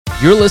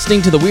You're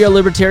listening to the We Are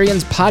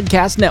Libertarians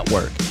Podcast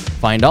Network.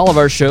 Find all of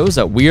our shows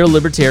at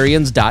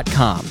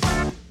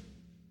wearelibertarians.com.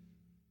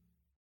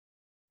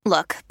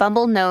 Look,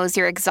 Bumble knows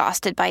you're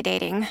exhausted by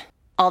dating.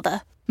 All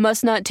the,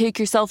 must not take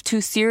yourself too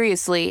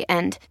seriously,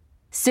 and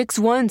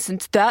 6'1"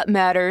 since that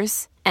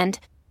matters. And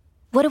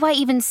what do I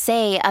even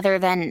say other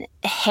than,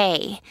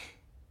 hey?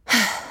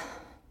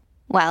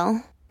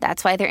 Well,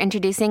 that's why they're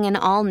introducing an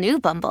all-new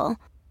Bumble,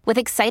 with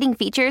exciting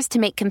features to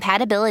make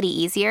compatibility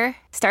easier,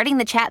 starting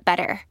the chat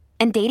better,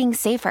 and dating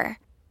safer.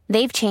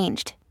 They've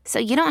changed, so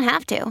you don't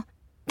have to.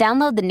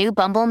 Download the new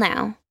Bumble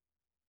now.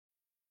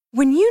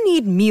 When you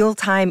need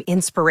mealtime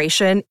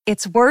inspiration,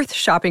 it's worth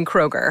shopping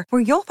Kroger,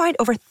 where you'll find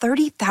over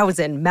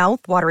 30,000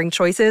 mouth-watering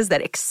choices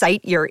that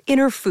excite your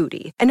inner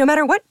foodie. And no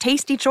matter what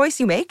tasty choice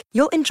you make,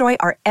 you'll enjoy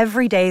our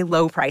everyday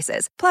low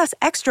prices, plus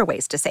extra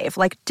ways to save,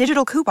 like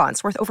digital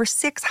coupons worth over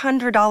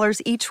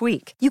 $600 each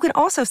week. You can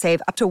also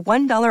save up to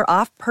 $1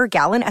 off per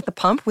gallon at the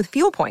pump with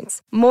fuel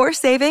points. More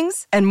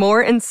savings and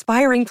more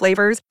inspiring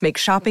flavors make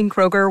shopping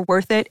Kroger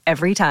worth it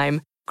every time.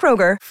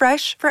 Kroger,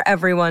 fresh for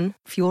everyone.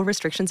 Fuel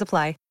restrictions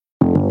apply.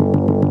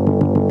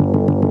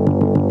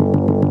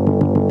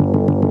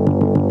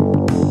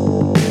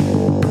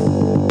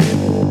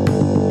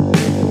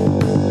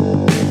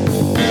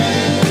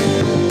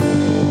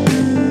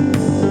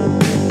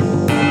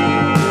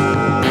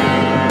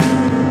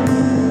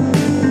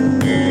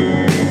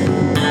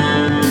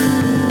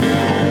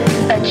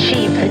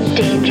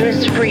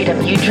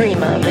 Freedom you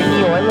dream of in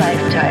your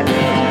lifetime.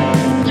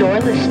 You're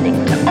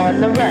listening to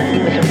On the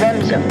Run with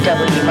Remzo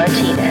W.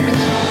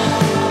 Martinez.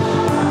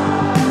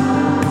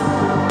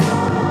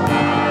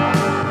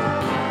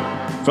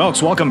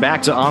 Folks, welcome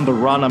back to On the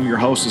Run. I'm your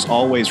host, as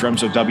always,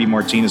 Remzo W.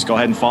 Martinez. Go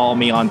ahead and follow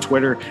me on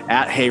Twitter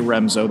at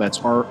HeyRemzo.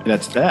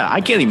 I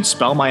can't even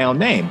spell my own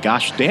name.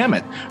 Gosh damn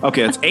it.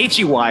 Okay, it's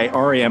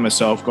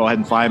HeyRamso. Go ahead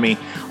and find me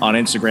on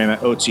Instagram at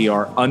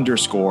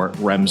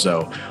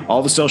OTR_Remzo.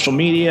 All the social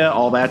media,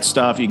 all that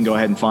stuff, you can go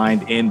ahead and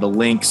find in the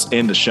links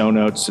in the show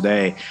notes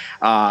today.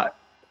 I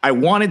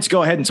wanted to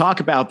go ahead and talk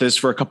about this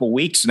for a couple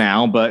weeks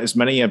now, but as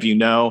many of you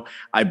know,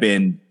 I've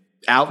been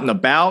out and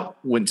about,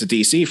 went to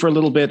DC for a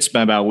little bit,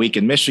 spent about a week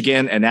in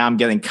Michigan, and now I'm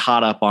getting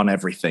caught up on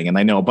everything. And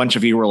I know a bunch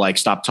of you were like,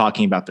 stop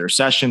talking about their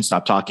session,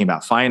 stop talking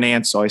about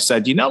finance. So I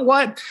said, you know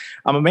what?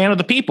 I'm a man of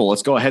the people.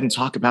 Let's go ahead and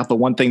talk about the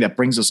one thing that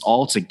brings us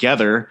all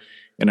together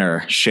in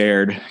our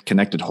shared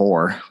connected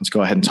horror. Let's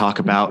go ahead and talk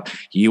about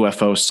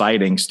UFO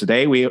sightings.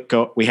 Today, we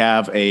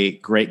have a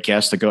great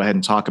guest to go ahead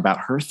and talk about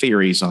her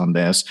theories on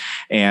this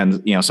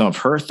and, you know, some of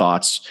her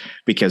thoughts,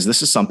 because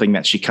this is something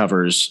that she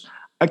covers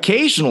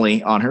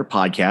occasionally on her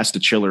podcast, the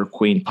Chiller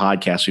Queen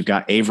podcast. We've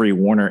got Avery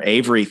Warner.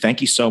 Avery,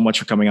 thank you so much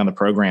for coming on the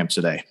program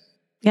today.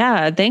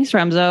 Yeah, thanks,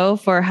 Remzo,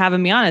 for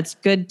having me on. It's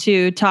good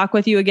to talk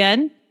with you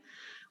again.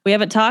 We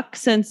haven't talked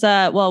since,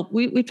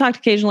 we've talked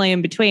occasionally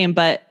in between,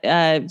 but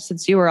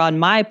since you were on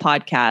my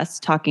podcast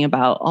talking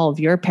about all of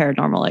your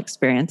paranormal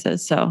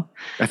experiences. So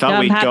I thought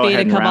we'd go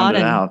ahead and round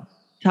it out.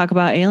 Talk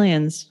about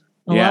aliens.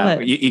 I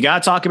love it. You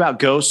got to talk about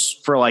ghosts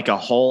for like a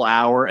whole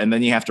hour, and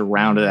then you have to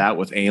round it out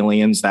with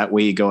aliens. That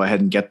way you go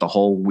ahead and get the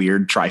whole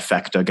weird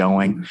trifecta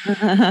going.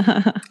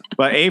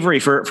 But Avery,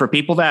 for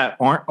people that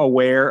aren't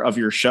aware of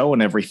your show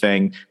and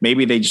everything,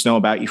 maybe they just know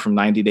about you from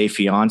 90 Day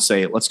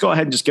Fiance. Let's go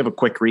ahead and just give a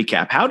quick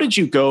recap. How did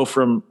you go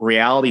from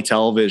reality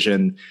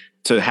television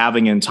to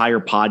having an entire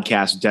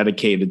podcast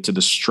dedicated to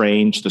the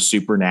strange, the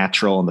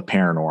supernatural, and the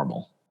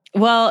paranormal?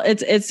 Well,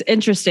 it's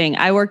interesting.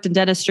 I worked in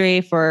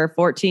dentistry for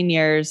 14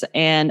 years.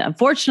 And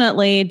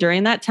unfortunately,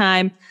 during that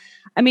time,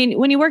 I mean,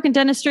 when you work in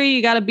dentistry,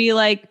 you got to be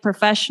like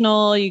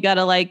professional. You got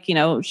to like, you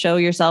know, show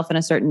yourself in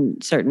a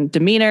certain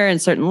demeanor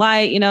and certain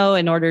light, you know,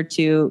 in order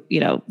to, you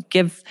know,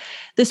 give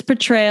this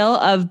portrayal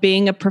of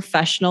being a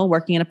professional,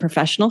 working in a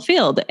professional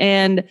field.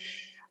 And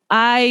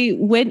I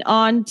went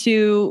on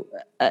to,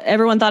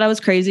 everyone thought I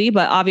was crazy,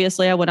 but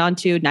obviously I went on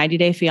to 90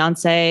 Day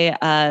Fiance,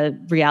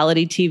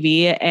 reality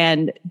TV.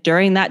 And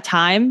during that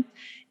time,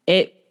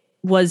 it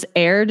was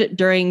aired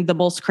during the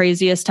most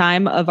craziest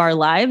time of our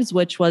lives,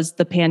 which was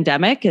the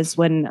pandemic, is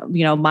when,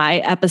 you know, my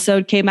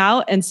episode came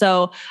out. And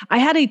so I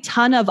had a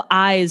ton of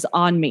eyes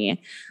on me.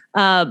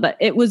 But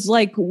it was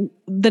like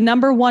the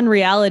number one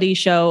reality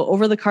show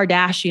over the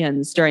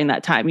Kardashians during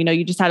that time. You know,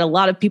 you just had a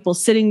lot of people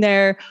sitting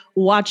there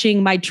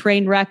watching my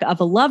train wreck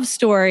of a love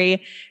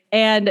story.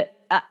 And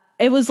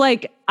it was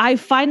like, I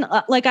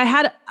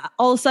had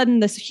all of a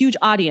sudden this huge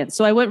audience.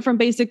 So I went from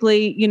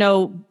basically, you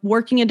know,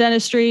 working in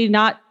dentistry,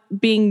 not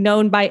being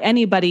known by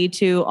anybody,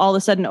 to all of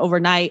a sudden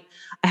overnight,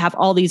 I have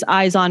all these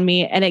eyes on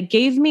me. And it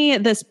gave me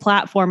this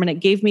platform, and it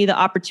gave me the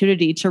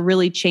opportunity to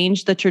really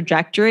change the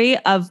trajectory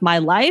of my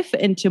life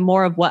into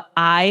more of what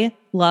I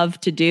love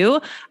to do.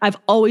 I've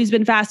always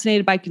been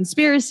fascinated by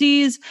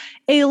conspiracies,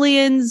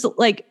 aliens,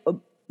 like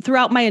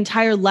throughout my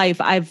entire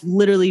life, I've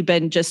literally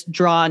been just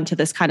drawn to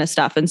this kind of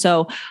stuff. And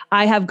so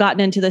I have gotten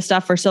into this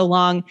stuff for so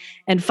long.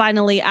 And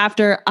finally,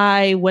 after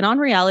I went on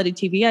reality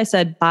TV, I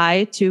said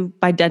bye to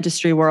my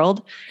dentistry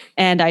world,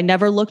 and I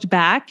never looked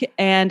back.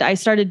 And I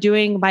started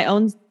doing my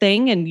own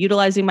thing and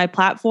utilizing my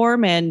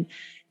platform and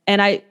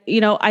And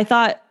I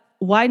thought,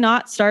 why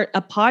not start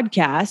a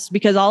podcast?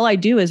 Because all I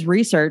do is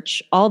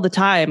research all the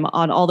time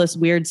on all this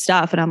weird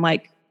stuff. And I'm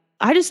like,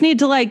 I just need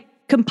to like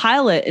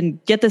compile it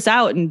and get this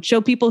out and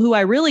show people who I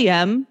really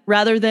am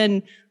rather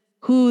than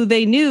who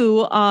they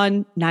knew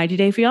on 90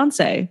 Day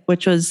Fiancé,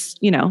 which was,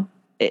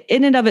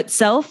 in and of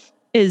itself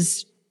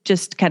is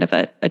just kind of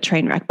a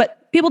train wreck.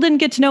 But people didn't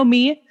get to know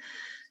me.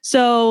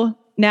 So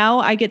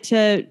now I get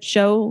to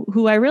show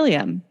who I really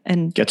am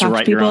and get to talk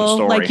write to your own people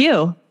story. like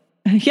you.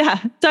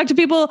 Yeah. Talk to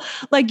people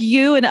like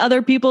you and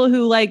other people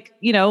who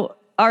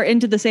are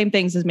into the same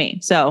things as me.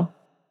 So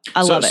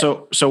I love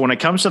it. So when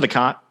it comes to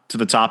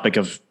the topic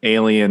of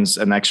aliens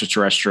and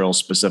extraterrestrials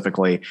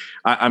specifically,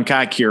 I'm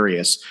kind of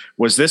curious,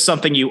 was this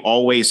something you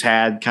always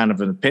had kind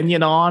of an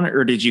opinion on,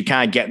 or did you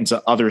kind of get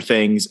into other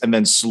things and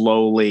then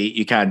slowly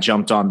you kind of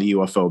jumped on the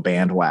UFO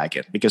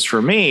bandwagon? Because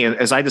for me,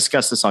 as I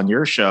discussed this on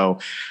your show,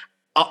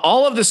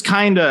 all of this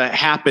kind of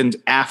happened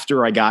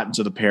after I got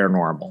into the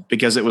paranormal,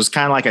 because it was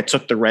kind of like I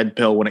took the red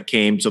pill when it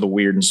came to the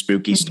weird and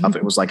spooky stuff.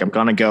 It was like, I'm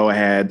going to go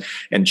ahead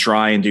and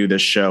try and do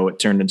this show. It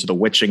turned into the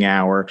witching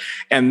hour.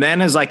 And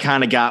then as I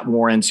kind of got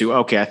more into,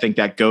 okay, I think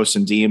that ghosts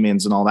and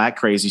demons and all that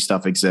crazy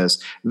stuff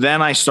exists.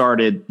 Then I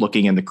started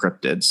looking into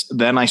cryptids.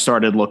 Then I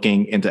started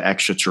looking into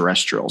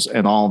extraterrestrials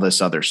and all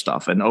this other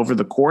stuff. And over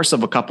the course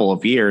of a couple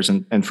of years,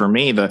 and for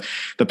me, the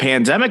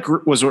pandemic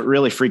was what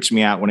really freaks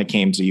me out when it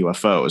came to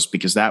UFOs,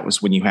 because that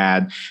was when you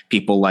had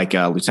people like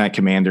Lieutenant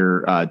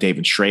Commander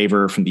David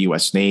Shraver from the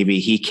U.S. Navy.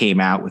 He came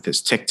out with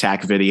his Tic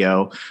Tac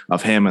video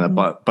of him and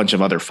a bunch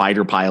of other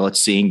fighter pilots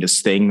seeing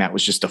this thing that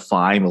was just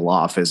defying the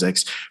law of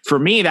physics. For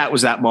me, that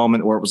was that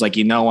moment where it was like,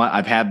 you know what?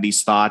 I've had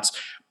these thoughts,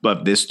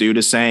 but this dude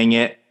is saying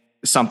it.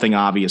 Something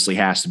obviously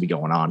has to be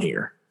going on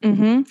here.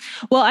 Mm-hmm.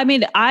 Well, I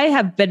mean, I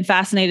have been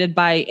fascinated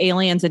by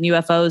aliens and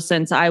UFOs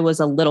since I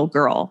was a little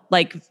girl.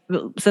 Like,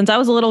 since I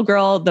was a little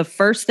girl, the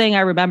first thing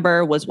I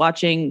remember was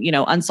watching,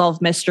 Unsolved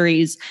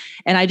Mysteries.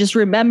 And I just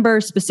remember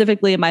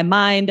specifically in my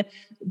mind,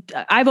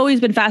 I've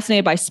always been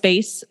fascinated by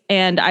space,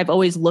 and I've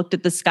always looked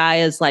at the sky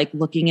as like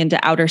looking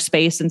into outer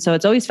space. And so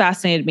it's always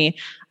fascinated me.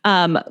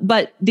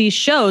 But these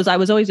shows, I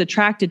was always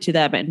attracted to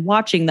them and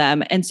watching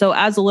them. And so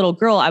as a little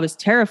girl, I was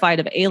terrified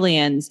of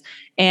aliens,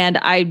 and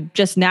I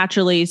just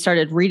naturally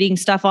started reading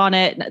stuff on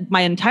it. My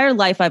entire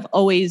life, I've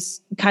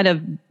always kind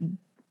of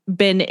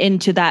been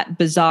into that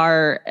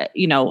bizarre,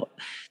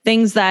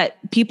 things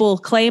that people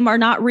claim are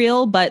not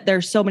real, but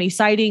there's so many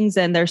sightings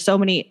and there's so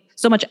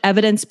much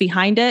evidence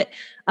behind it.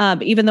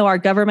 Even though our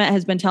government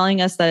has been telling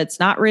us that it's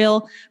not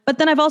real. But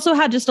then I've also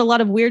had just a lot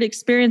of weird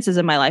experiences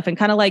in my life. And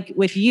kind of like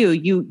with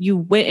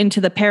you went into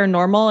the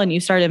paranormal and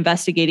you started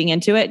investigating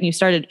into it, and you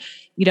started,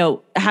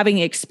 having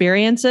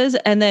experiences,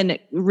 and then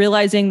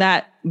realizing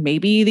that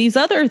maybe these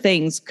other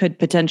things could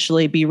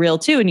potentially be real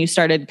too. And you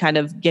started kind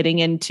of getting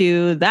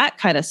into that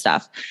kind of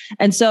stuff.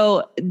 And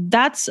so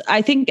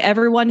I think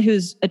everyone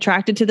who's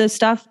attracted to this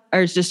stuff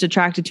is just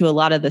attracted to a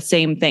lot of the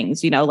same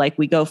things, like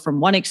we go from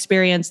one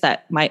experience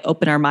that might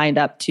open our mind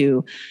up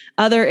to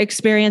other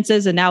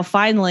experiences. And now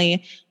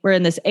finally, we're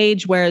in this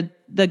age where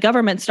the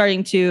government's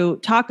starting to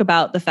talk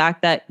about the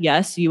fact that,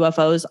 yes,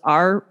 UFOs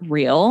are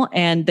real,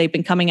 and they've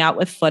been coming out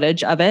with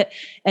footage of it.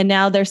 And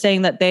now they're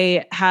saying that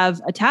they have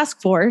a task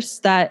force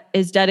that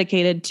is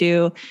dedicated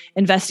to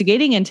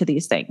investigating into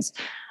these things.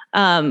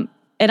 And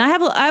I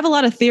have a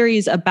lot of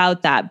theories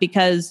about that,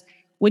 because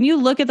when you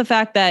look at the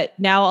fact that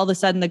now all of a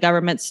sudden the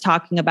government's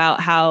talking about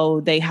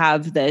how they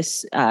have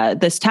this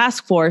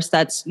task force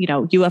that's,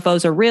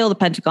 UFOs are real, the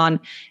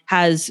Pentagon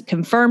has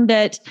confirmed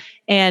it,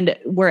 and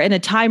we're in a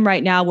time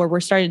right now where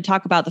we're starting to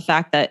talk about the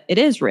fact that it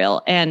is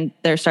real, and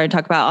they're starting to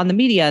talk about on the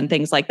media and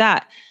things like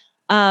that.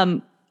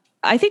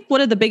 I think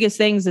one of the biggest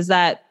things is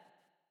that,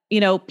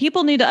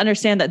 people need to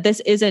understand that this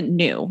isn't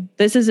new.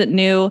 This isn't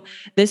new.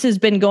 This has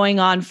been going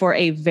on for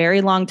a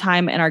very long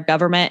time in our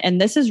government.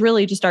 And this is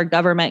really just our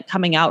government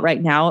coming out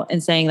right now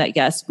and saying that,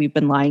 yes, we've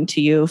been lying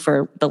to you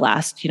for the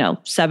last,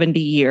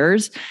 70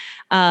 years.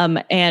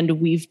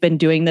 And we've been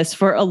doing this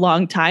for a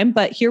long time,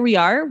 but here we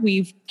are.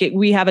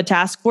 We have a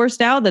task force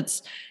now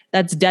that's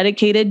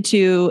dedicated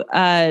to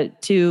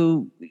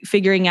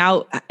figuring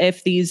out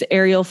if these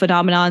aerial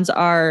phenomenons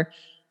are,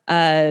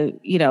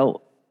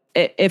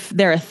 if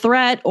they're a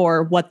threat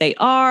or what they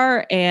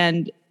are,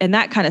 and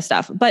that kind of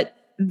stuff. But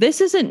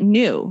this isn't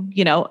new.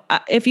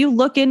 If you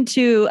look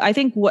into, I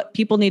think what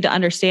people need to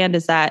understand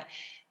is that,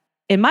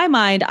 in my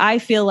mind, I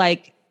feel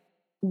like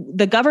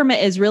the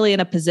government is really in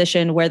a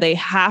position where they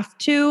have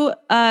to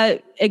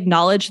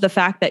acknowledge the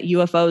fact that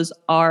UFOs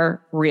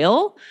are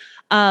real,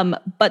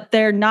 but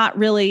they're not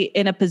really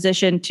in a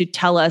position to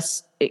tell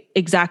us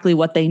exactly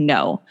what they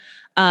know,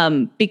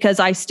 because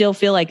I still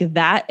feel like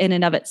that in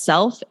and of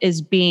itself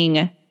is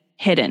being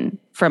hidden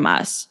from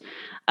us.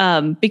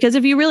 Because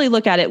if you really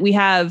look at it, we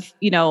have,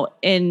 you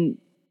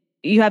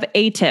have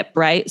ATIP,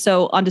 right?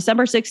 So on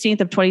December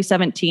 16th of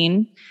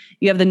 2017,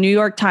 you have the New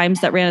York Times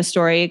that ran a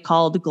story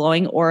called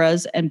Glowing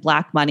Auras and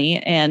Black Money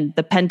and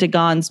the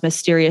Pentagon's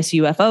Mysterious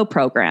UFO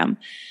Program.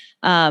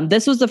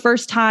 This was the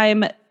first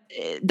time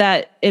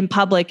that in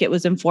public, it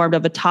was informed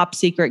of a top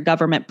secret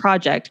government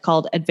project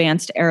called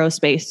Advanced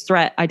Aerospace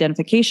Threat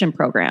Identification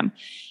Program.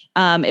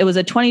 It was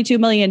a $22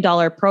 million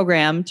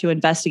program to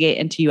investigate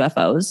into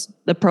UFOs.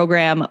 The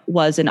program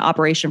was in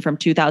operation from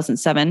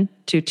 2007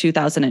 to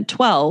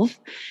 2012,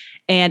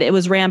 and it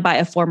was ran by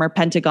a former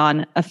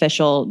Pentagon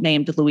official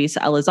named Luis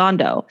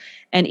Elizondo.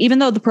 And even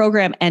though the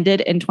program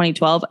ended in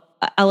 2012,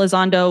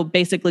 Elizondo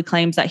basically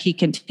claims that he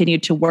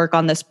continued to work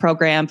on this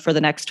program for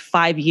the next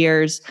 5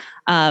 years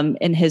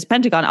in his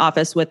Pentagon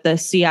office with the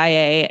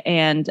CIA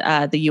and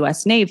the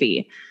U.S.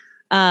 Navy.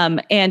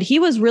 And he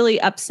was really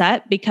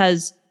upset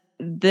because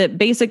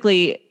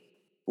basically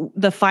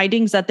the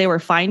findings that they were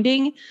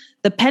finding,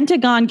 the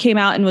Pentagon came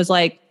out and was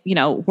like,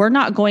 we're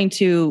not going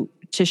to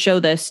show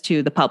this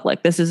to the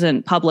public. This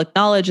isn't public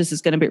knowledge. This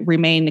is going to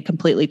remain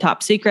completely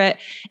top secret.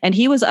 And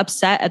he was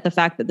upset at the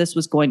fact that this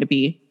was going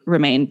to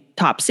remain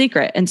top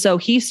secret. And so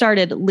he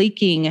started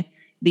leaking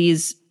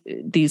these,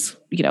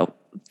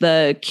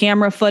 the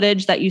camera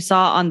footage that you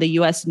saw on the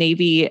U.S.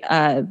 Navy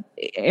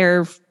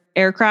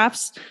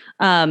aircrafts,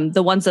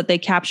 the ones that they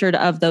captured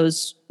of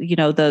those,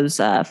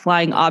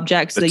 flying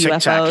objects, the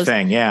UFOs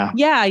thing. Yeah.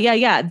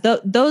 Yeah.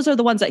 Those are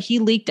the ones that he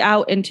leaked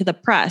out into the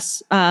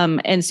press.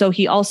 And so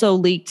he also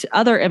leaked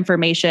other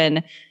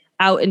information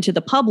out into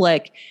the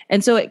public.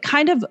 And so it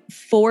kind of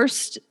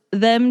forced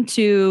them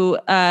to,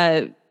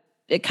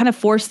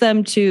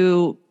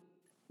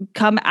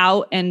 come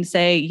out and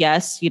say,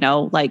 yes,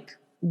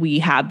 we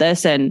have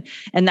this. And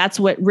that's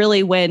what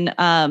really when,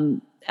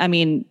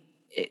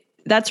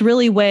 that's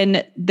really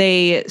when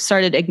they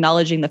started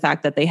acknowledging the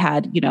fact that they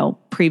had,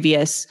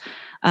 previous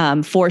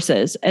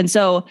forces. And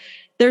so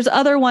there's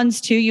other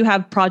ones too. You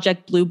have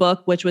Project Blue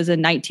Book, which was in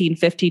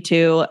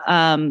 1952,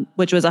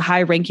 which was a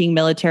high-ranking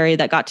military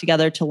that got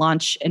together to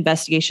launch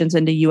investigations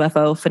into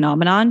UFO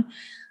phenomenon.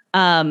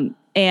 And,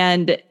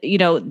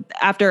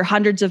 after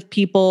hundreds of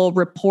people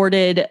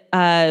reported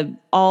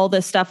all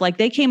this stuff,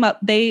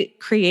 they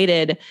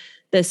created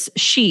this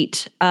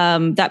sheet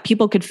that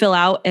people could fill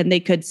out and they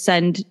could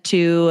send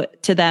to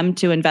them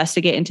to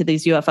investigate into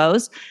these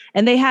UFOs.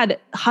 And they had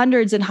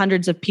hundreds and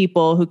hundreds of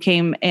people who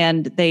came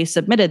and they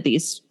submitted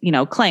these,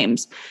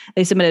 claims.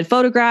 They submitted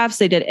photographs,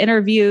 they did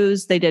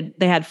interviews, they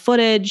had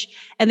footage,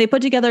 and they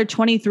put together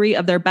 23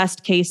 of their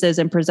best cases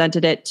and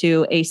presented it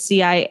to a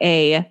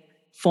CIA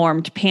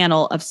formed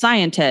panel of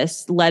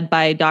scientists led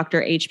by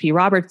Dr. H.P.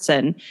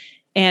 Robertson.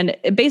 And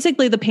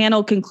basically the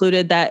panel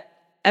concluded that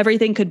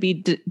everything could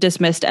be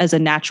dismissed as a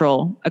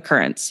natural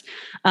occurrence.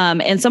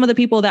 And some of the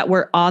people that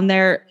were on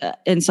there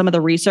and some of the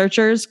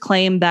researchers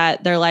claim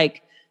that they're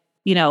like,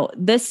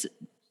 this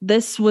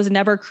was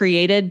never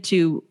created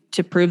to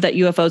prove that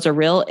UFOs are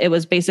real. It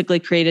was basically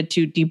created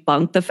to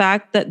debunk the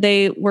fact that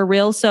they were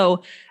real.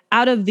 So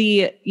out of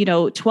the,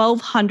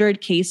 1,200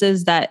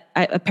 cases that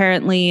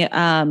apparently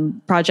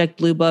Project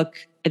Blue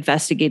Book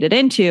investigated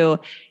into,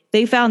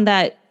 they found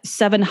that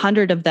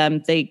 700 of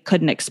them they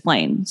couldn't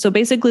explain. So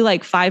basically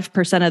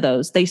 5% of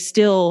those they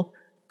still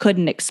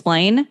couldn't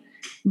explain.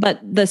 But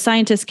the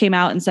scientists came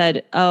out and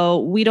said, oh,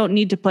 we don't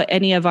need to put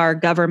any of our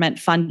government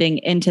funding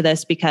into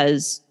this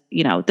because,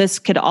 this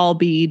could all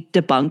be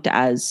debunked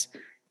as,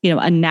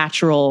 a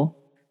natural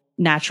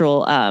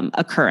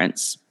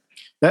occurrence.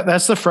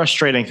 That's the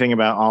frustrating thing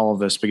about all of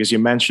this, because you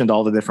mentioned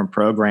all the different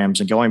programs,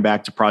 and going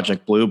back to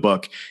Project Blue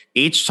Book,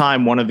 each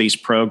time one of these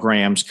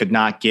programs could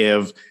not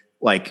give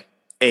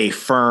a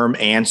firm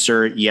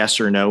answer, yes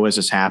or no, as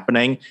is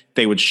happening,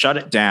 they would shut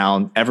it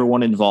down.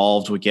 Everyone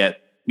involved would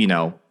get,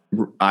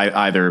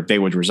 either they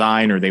would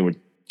resign or they would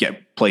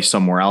get placed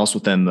somewhere else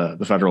within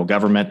the federal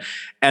government.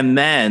 And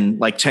then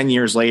 10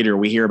 years later,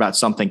 we hear about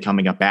something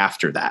coming up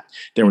after that.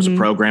 There was a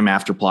program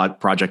after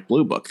Project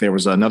Blue Book. There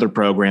was another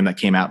program that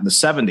came out in the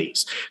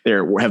 70s.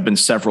 There have been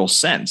several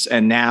since.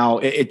 And now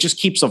it just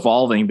keeps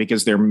evolving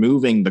because they're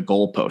moving the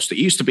goalpost. It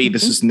used to be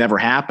this is never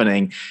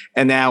happening.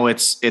 And now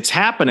it's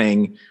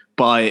happening,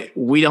 but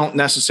we don't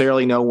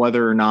necessarily know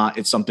whether or not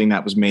it's something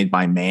that was made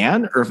by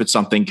man or if it's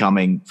something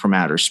coming from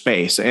outer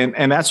space.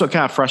 And that's what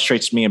kind of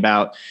frustrates me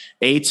about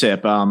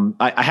ATIP.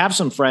 I have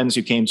some friends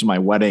who came to my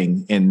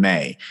wedding in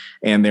May,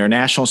 and they're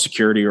national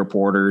security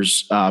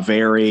reporters,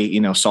 very,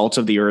 salt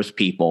of the earth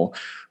people,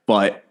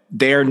 but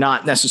they're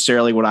not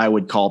necessarily what I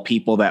would call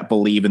people that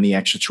believe in the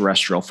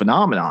extraterrestrial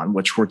phenomenon,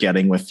 which we're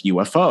getting with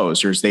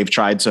UFOs, or they've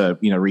tried to,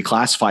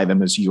 reclassify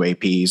them as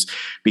UAPs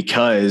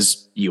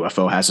because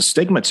UFO has a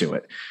stigma to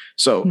it.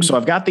 So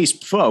I've got these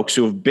folks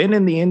who have been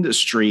in the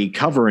industry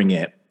covering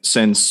it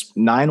since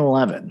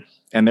 9/11,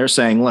 and they're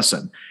saying,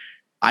 listen,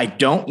 I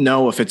don't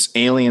know if it's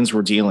aliens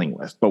we're dealing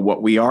with, but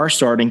what we are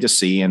starting to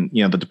see, and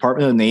the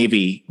Department of the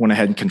Navy went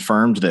ahead and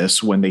confirmed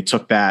this when they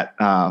took that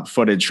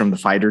footage from the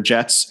fighter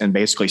jets and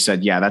basically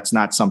said, yeah, that's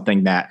not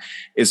something that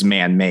is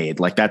man-made.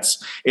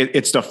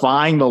 It's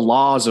defying the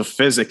laws of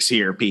physics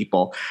here,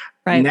 people.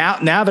 Right.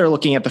 Now they're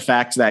looking at the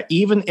fact that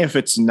even if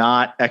it's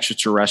not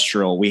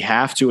extraterrestrial, we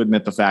have to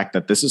admit the fact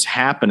that this is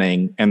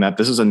happening and that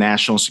this is a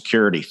national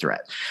security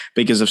threat.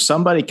 Because if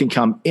somebody can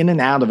come in and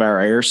out of our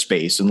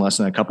airspace in less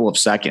than a couple of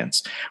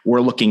seconds,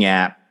 we're looking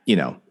at,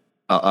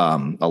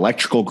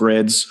 electrical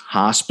grids,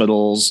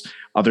 hospitals,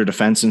 other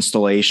defense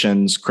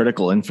installations,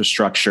 critical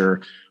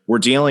infrastructure. We're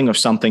dealing with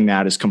something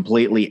that is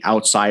completely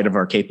outside of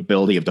our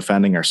capability of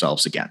defending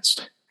ourselves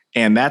against.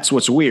 And that's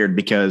what's weird,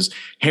 because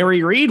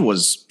Harry Reid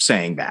was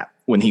saying that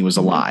when he was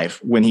alive,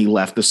 when he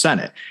left the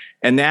Senate.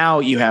 And now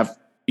you have,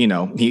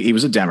 he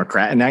was a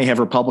Democrat, and now you have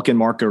Republican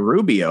Marco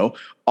Rubio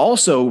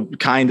also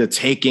kind of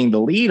taking the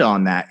lead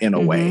on that in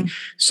a way.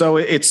 So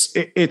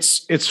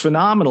it's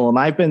phenomenal. And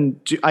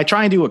I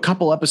try and do a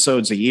couple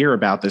episodes a year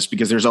about this,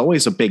 because there's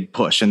always a big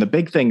push. And the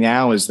big thing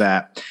now is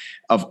that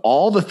of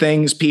all the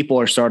things people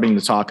are starting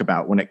to talk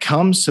about when it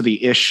comes to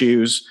the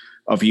issues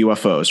of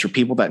UFOs, for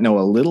people that know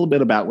a little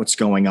bit about what's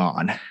going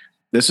on,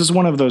 this is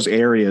one of those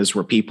areas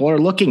where people are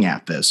looking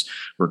at this,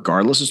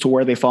 regardless as to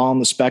where they fall on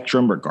the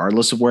spectrum,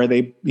 regardless of where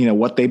they,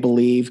 what they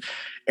believe.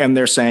 And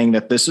they're saying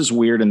that this is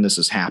weird and this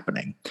is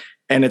happening.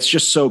 And it's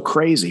just so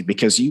crazy,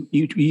 because you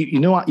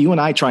and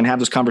I try and have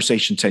this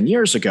conversation 10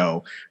 years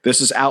ago.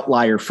 This is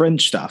outlier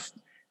fringe stuff.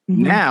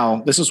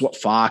 Now, this is what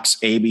Fox,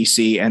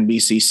 ABC,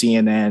 NBC,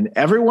 CNN,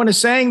 everyone is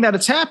saying that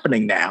it's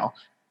happening now,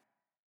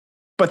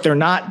 but they're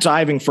not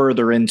diving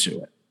further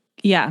into it.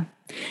 Yeah.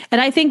 And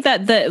I think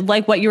that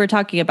like what you were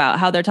talking about,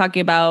 how they're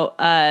talking about,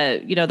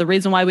 the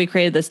reason why we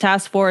created this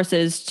task force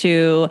is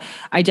to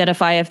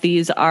identify if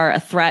these are a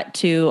threat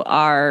to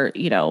our,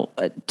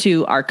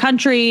 to our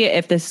country.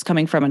 If this is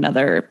coming from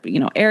another,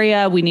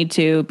 area, we need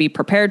to be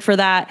prepared for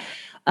that.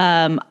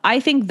 I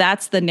think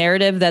that's the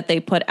narrative that they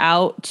put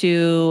out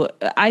to.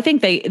 I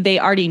think they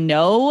already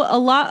know a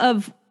lot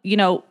of,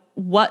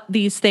 what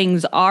these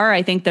things are.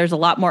 I think there's a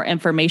lot more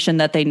information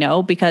that they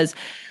know, because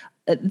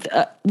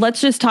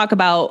let's just talk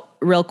about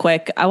real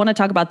quick. I want to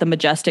talk about the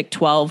Majestic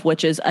 12,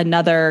 which is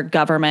another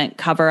government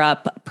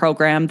cover-up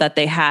program that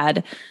they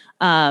had.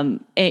 In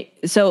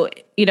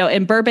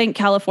Burbank,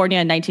 California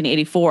in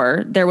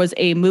 1984, there was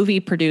a movie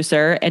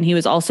producer, and he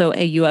was also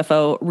a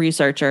UFO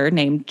researcher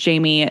named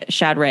Jamie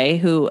Shadray,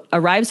 who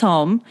arrives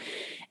home.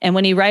 And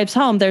when he arrives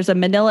home, there's a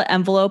manila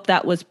envelope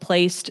that was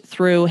placed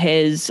through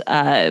his,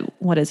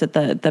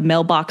 the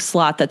mailbox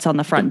slot that's on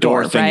the front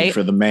door, right?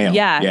 For the mail.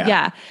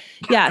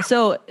 Yeah.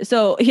 So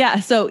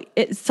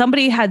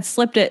somebody had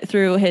slipped it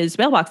through his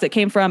mailbox. It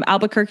came from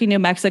Albuquerque, New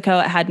Mexico.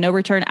 It had no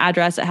return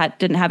address. It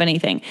didn't have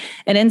anything.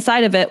 And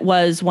inside of it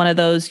was one of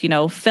those,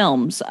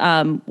 films,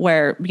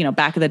 where,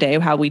 back in the day,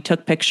 how we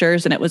took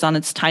pictures, and it was on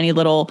its tiny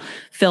little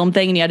film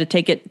thing, and you had to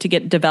take it to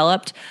get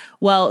developed.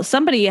 Well,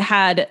 somebody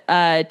had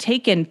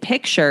taken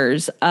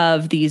pictures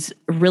of these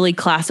really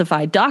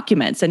classified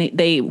documents, and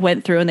they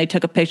went through and they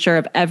took a picture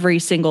of every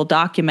single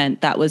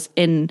document that was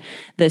in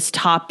this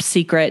top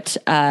secret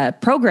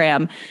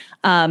program,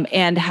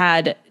 and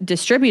had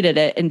distributed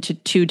it into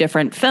 2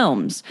 different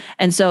films.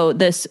 And so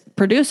this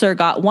producer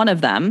got one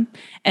of them,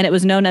 and it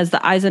was known as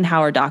the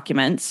Eisenhower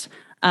documents.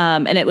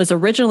 And it was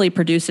originally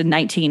produced in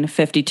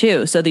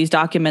 1952. So these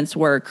documents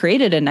were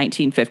created in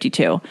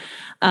 1952.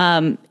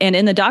 And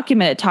in the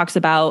document, it talks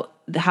about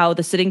how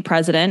the sitting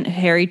president,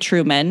 Harry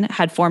Truman,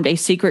 had formed a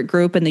secret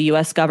group in the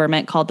U.S.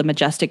 government called the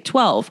Majestic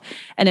 12.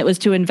 And it was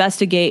to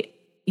investigate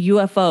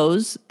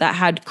UFOs that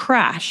had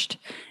crashed.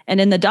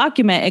 And in the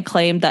document, it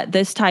claimed that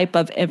this type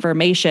of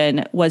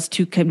information was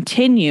to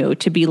continue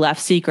to be left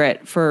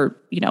secret for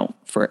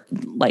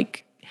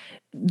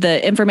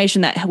the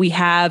information that we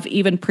have,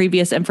 even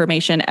previous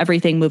information,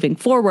 everything moving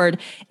forward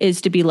is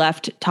to be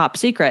left top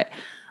secret.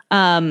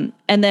 And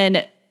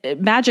then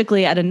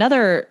magically at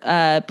another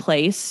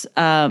place,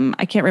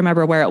 I can't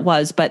remember where it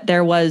was, but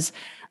there was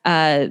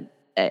a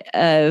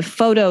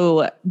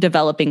photo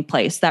developing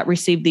place that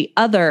received the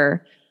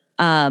other,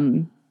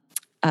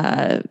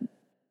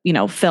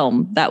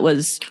 film that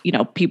was,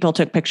 people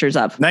took pictures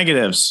of.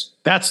 Negatives.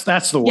 That's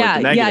the word. Yeah,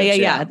 the negatives,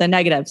 yeah. The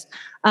negatives.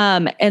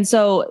 And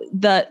so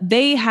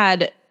they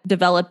had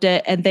developed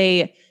it, and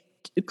they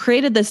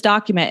created this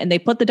document, and they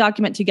put the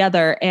document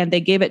together, and they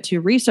gave it to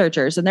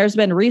researchers. And there's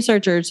been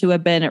researchers who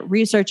have been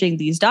researching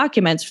these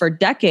documents for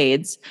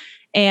decades.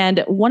 And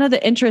one of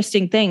the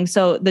interesting things,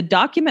 so the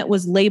document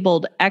was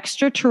labeled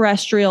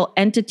Extraterrestrial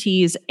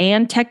Entities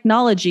and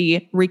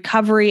Technology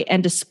Recovery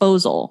and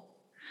Disposal.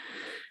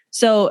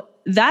 So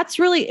that's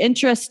really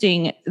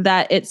interesting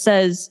that it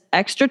says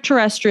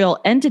extraterrestrial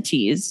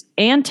entities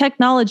and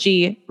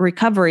technology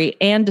recovery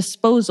and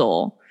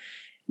disposal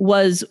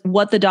was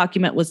what the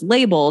document was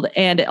labeled.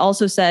 And it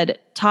also said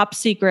top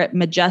secret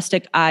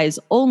majestic eyes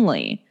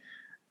only.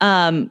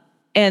 And,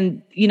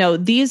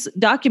 these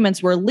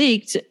documents were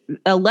leaked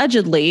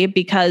allegedly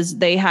because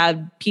they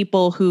had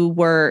people who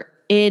were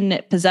in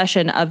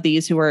possession of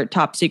these, who were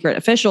top secret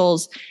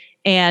officials.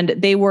 And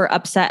they were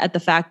upset at the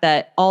fact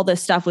that all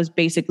this stuff was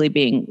basically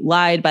being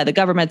lied by the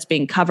governments,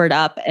 being covered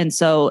up. And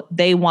so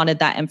they wanted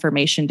that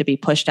information to be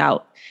pushed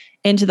out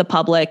into the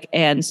public.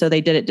 And so they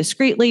did it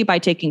discreetly by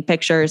taking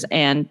pictures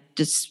and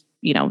just,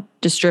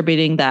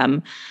 distributing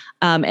them.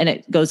 And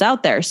it goes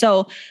out there.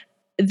 So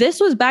this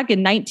was back in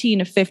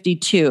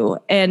 1952.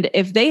 And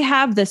if they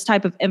have this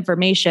type of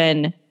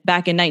information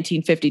back in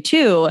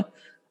 1952,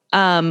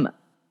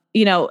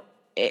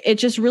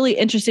 it's just really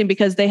interesting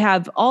because they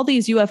have all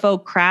these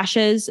UFO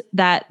crashes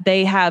that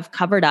they have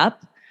covered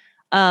up.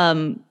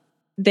 In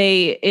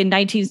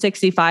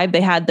 1965,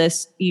 they had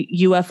this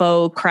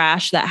UFO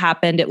crash that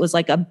happened. It was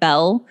like a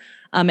bell.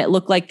 It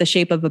looked like the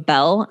shape of a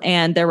bell.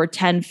 And there were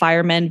 10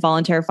 firemen,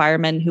 volunteer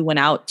firemen, who went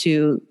out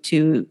to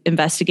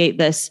investigate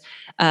this,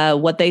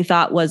 what they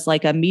thought was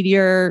like a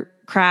meteor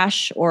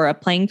crash or a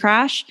plane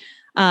crash.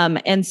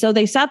 And so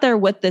they sat there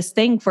with this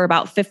thing for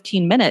about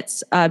 15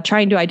 minutes,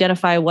 trying to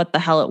identify what the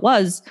hell it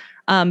was,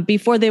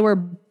 before they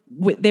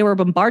were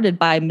bombarded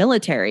by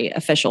military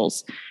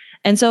officials.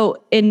 And so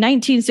in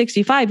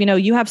 1965,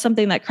 you have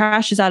something that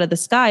crashes out of the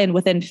sky, and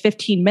within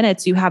 15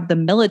 minutes, you have the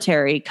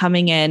military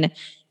coming in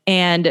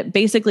and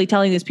basically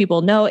telling these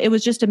people, no, it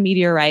was just a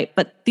meteorite.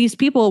 But these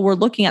people were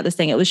looking at this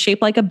thing. It was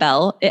shaped like a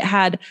bell. It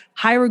had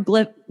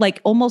hieroglyph,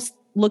 like almost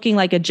looking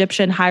like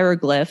Egyptian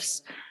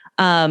hieroglyphs,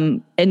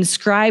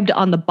 inscribed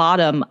on the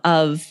bottom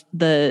of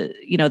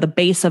the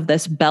base of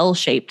this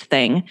bell-shaped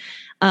thing.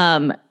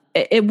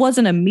 It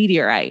wasn't a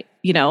meteorite,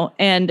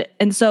 and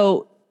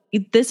so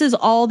this is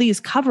all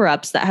these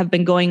cover-ups that have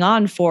been going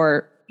on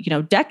for,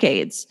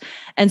 decades.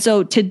 And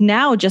so to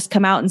now just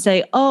come out and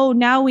say, oh,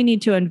 now we need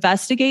to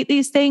investigate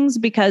these things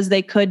because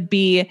they could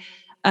be,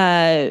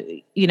 a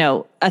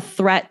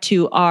threat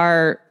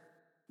to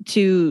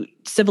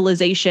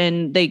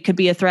civilization. They could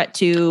be a threat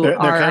to they're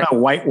kind of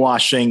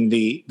whitewashing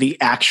the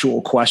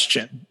actual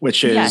question,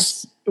 which is,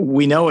 yes,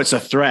 we know it's a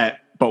threat,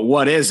 but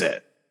what is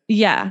it?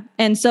 Yeah.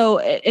 And so,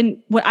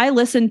 and what I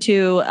listened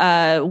to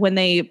when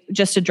they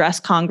just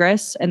addressed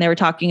Congress and they were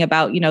talking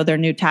about, their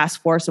new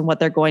task force and what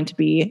they're going to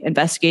be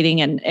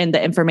investigating and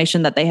the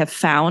information that they have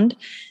found.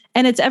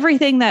 And it's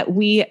everything that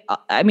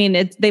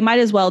they might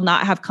as well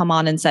not have come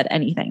on and said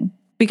anything,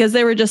 because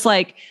they were just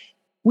like,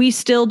 we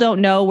still don't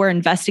know. We're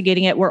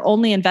investigating it. We're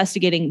only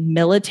investigating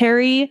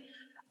military,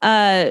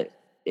 record,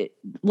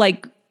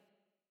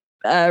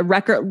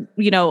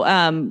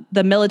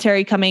 the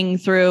military coming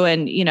through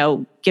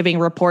and, giving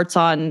reports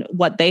on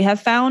what they have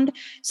found.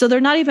 So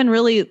they're not even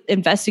really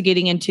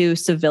investigating into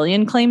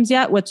civilian claims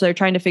yet, which they're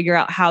trying to figure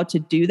out how to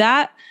do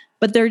that.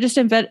 But they're just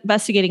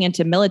investigating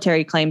into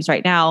military claims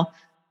right now.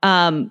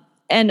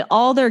 And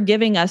all they're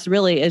giving us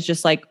really is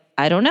just like,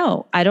 I don't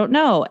know.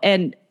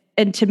 And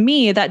to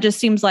me, that just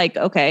seems like,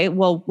 okay,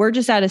 well, we're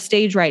just at a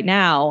stage right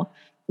now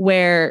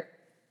where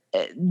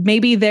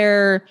maybe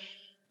they're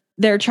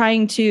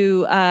trying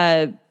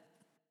to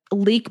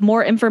leak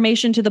more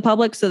information to the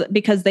public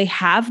because they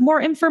have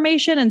more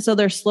information. And so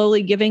they're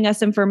slowly giving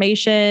us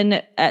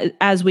information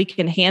as we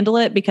can handle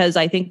it, because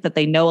I think that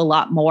they know a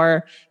lot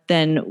more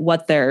than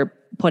what they're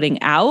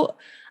putting out.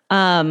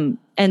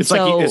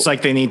 It's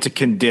like they need to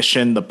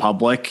condition the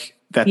public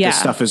that this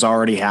stuff is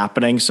already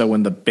happening. So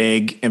when the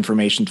big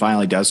information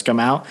finally does come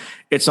out,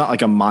 it's not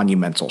like a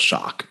monumental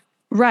shock.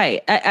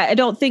 Right. I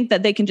don't think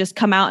that they can just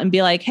come out and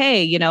be like,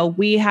 hey,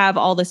 we have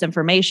all this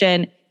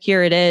information.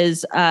 Here it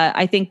is.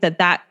 I think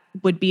that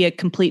would be a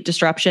complete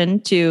disruption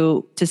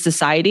to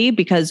society,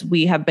 because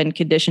we have been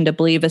conditioned to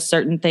believe a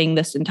certain thing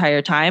this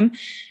entire time.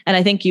 And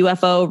I think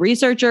UFO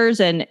researchers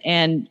and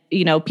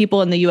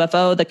people in the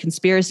UFO, the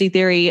conspiracy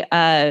theory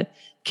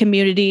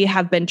community,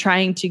 have been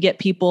trying to get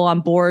people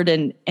on board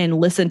and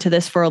listen to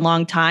this for a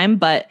long time.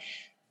 But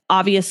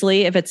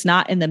obviously, if it's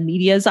not in the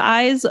media's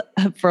eyes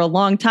for a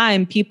long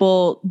time,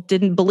 people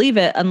didn't believe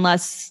it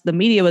unless the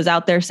media was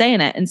out there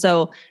saying it. And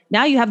so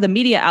now you have the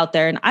media out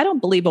there, and I don't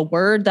believe a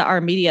word that our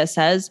media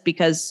says,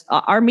 because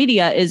our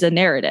media is a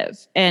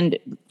narrative. And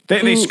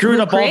they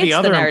screwed up all the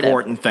other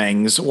important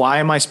things. Why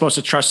am I supposed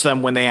to trust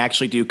them when they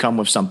actually do come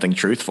with something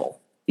truthful?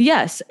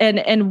 Yes.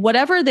 And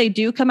whatever they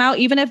do come out,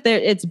 even if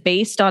it's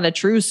based on a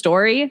true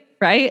story,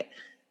 right?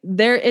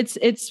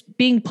 It's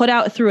being put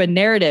out through a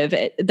narrative.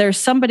 There's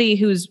somebody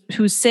who's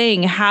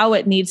saying how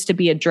it needs to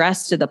be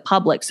addressed to the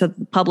public, so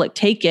the public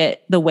take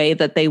it the way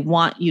that they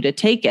want you to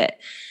take it.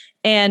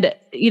 And,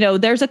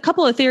 there's a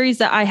couple of theories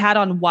that I had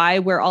on why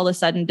we're all of a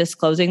sudden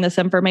disclosing this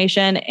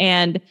information.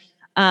 And,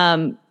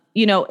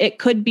 it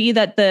could be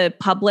that the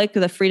public,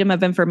 the Freedom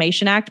of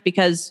Information Act,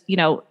 because,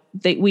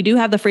 we do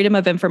have the Freedom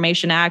of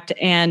Information Act.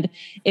 And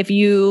if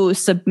you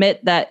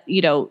submit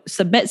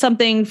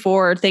something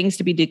for things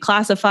to be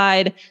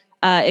declassified,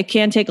 it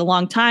can take a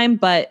long time,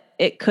 but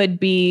it could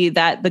be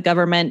that the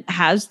government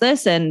has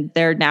this and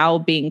they're now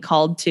being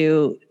called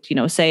to,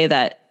 say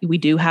that we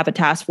do have a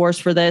task force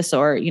for this,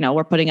 or,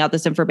 we're putting out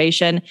this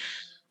information.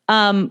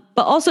 But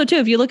also too,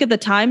 if you look at the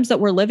times that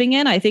we're living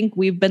in, I think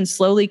we've been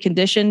slowly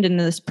conditioned in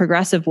this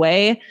progressive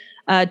way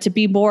to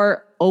be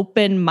more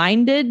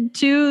open-minded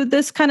to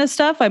this kind of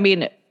stuff. I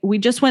mean, we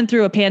just went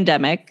through a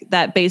pandemic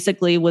that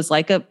basically was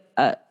like a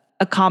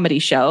comedy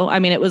show. I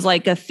mean, it was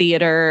like a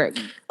theater.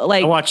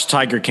 Like, I watched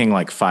Tiger King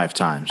like 5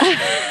 times,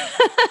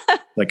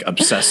 like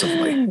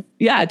obsessively.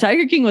 Yeah,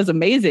 Tiger King was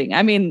amazing.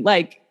 I mean,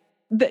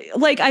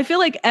 I feel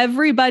like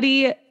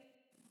everybody,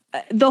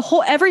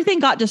 everything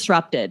got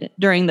disrupted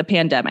during the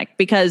pandemic,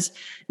 because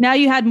now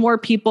you had more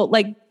people,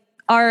 like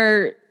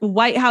our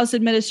White House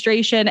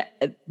administration,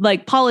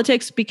 like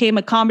politics became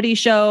a comedy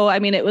show. I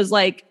mean, it was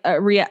like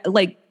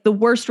like the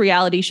worst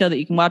reality show that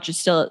you can watch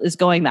is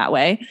going that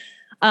way.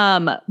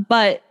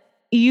 But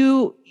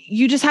you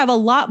just have a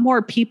lot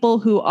more people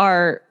who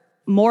are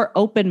more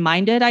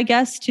open-minded, I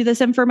guess, to this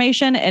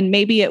information. And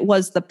maybe it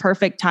was the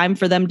perfect time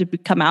for them to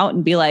come out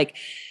and be like,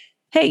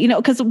 hey, you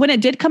know, because when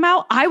it did come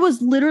out, I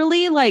was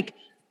literally like,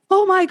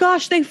 oh my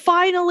gosh, they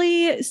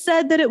finally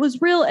said that it was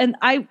real. And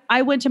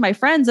I went to my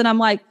friends and I'm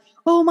like,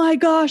 oh my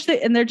gosh.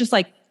 And they're just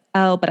like,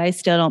 oh, but I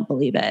still don't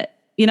believe it.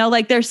 You know,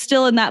 like they're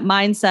still in that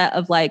mindset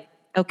of like,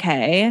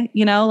 okay,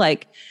 you know,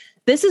 like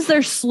this is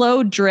their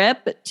slow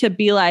drip to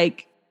be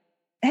like,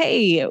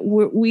 hey,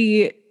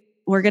 we're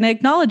going to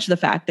acknowledge the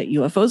fact that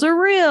UFOs are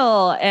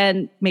real.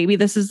 And maybe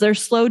this is their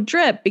slow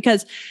drip,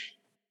 because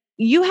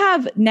you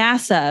have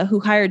NASA who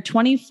hired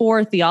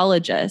 24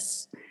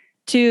 theologians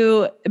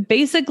to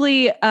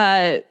basically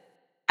see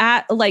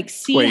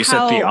Wait, you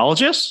said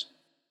theologists?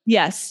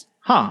 Yes.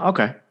 Huh.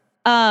 Okay.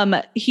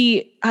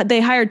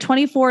 They hired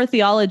 24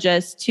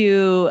 theologians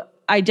to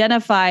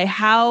identify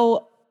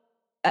how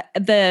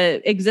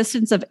the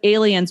existence of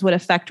aliens would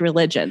affect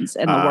religions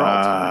in the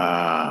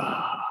world.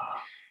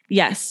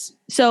 Yes.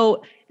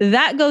 So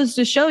that goes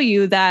to show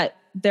you that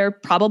they're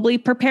probably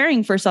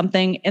preparing for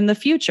something in the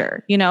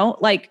future. You know,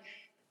 like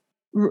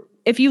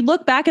if you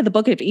look back at the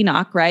Book of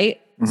Enoch, right?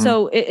 Mm-hmm.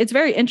 So it's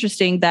very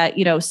interesting that,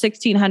 you know,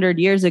 1600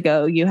 years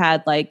ago, you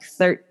had like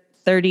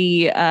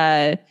 30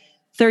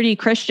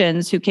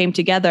 Christians who came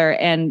together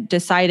and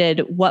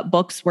decided what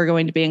books were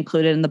going to be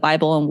included in the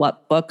Bible and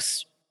what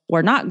books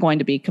were not going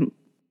to be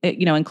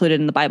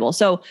included in the Bible.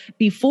 So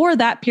before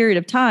that period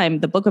of time,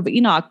 the Book of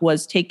Enoch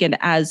was taken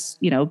as,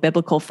 you know,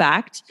 biblical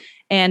fact.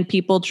 And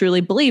people truly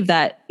believe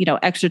that, you know,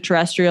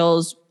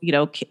 extraterrestrials, you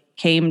know,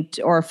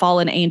 or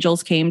fallen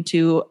angels came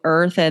to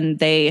Earth, and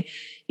they,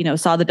 you know,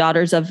 saw the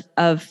daughters of,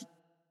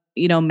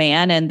 you know,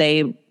 man, and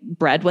they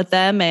bred with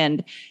them.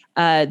 And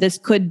this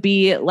could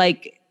be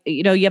like,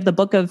 you know, you have the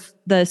book of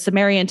the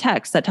Sumerian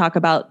texts that talk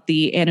about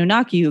the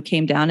Anunnaki who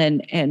came down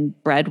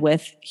and bred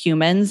with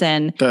humans,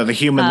 and the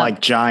human-like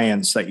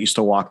giants that used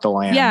to walk the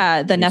land.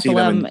 Yeah, the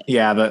Nephilim.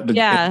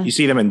 You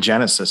see them in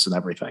Genesis and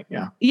everything.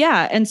 Yeah.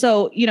 Yeah. And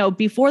so, you know,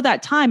 before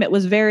that time, it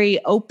was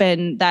very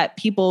open that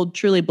people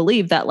truly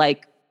believed that,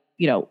 like,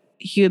 you know,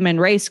 human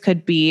race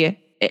could be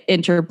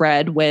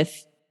interbred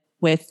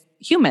with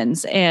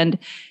humans. And,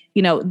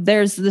 you know,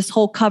 there's this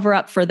whole cover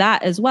up for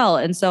that as well.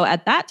 And so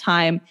at that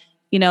time,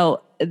 you know,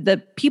 the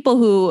people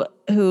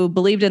who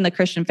believed in the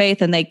Christian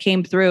faith and they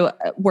came through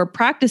were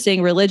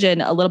practicing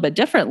religion a little bit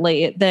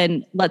differently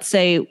than, let's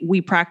say, we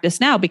practice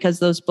now, because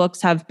those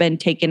books have been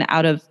taken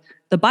out of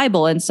the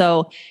Bible. And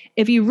so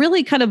if you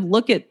really kind of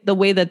look at the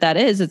way that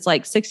is, it's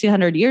like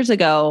 1600 years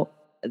ago,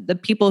 the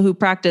people who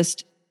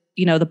practiced,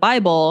 you know, the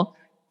Bible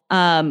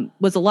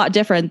was a lot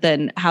different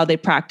than how they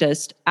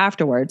practiced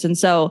afterwards. And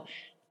so,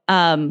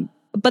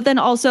 but then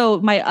also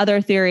my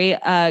other theory,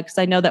 because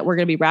I know that we're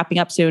going to be wrapping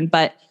up soon,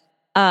 but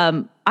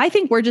I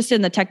think we're just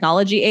in the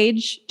technology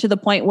age to the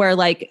point where,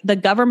 like, the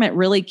government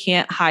really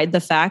can't hide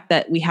the fact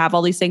that we have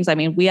all these things. I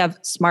mean, we have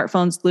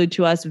smartphones glued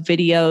to us,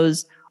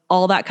 videos,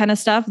 all that kind of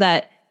stuff,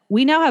 that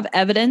we now have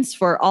evidence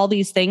for all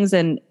these things.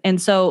 And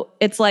so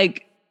it's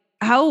like,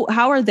 how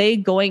are they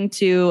going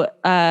to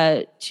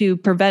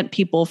prevent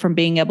people from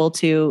being able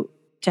to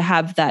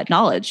have that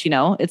knowledge? You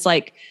know, it's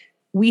like,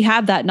 we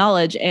have that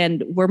knowledge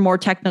and we're more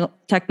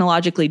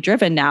technologically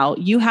driven now.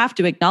 You have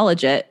to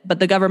acknowledge it, but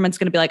the government's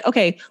going to be like,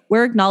 okay,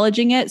 we're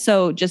acknowledging it,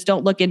 so just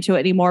don't look into it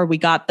anymore. We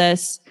got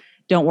this.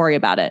 Don't worry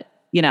about it.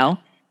 You know,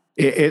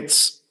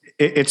 it's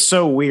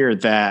so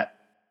weird that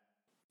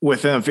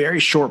within a very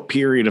short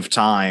period of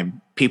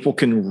time, people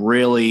can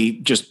really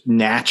just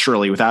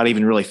naturally, without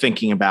even really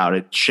thinking about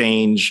it,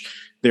 change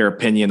their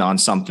opinion on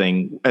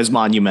something as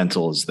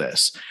monumental as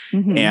this.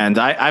 Mm-hmm. And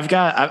I've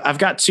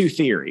got two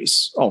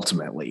theories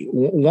ultimately.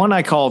 One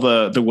I call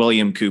the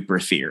William Cooper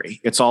theory.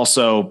 It's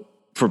also,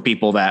 for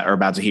people that are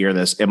about to hear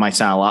this, it might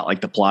sound a lot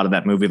like the plot of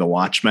that movie, The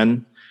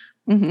Watchmen.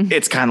 Mm-hmm.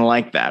 It's kind of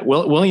like that.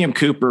 William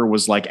Cooper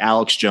was like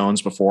Alex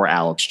Jones before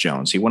Alex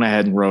Jones. He went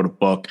ahead and wrote a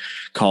book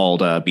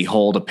called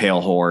Behold a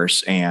Pale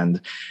Horse. And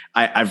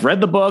I've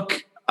read the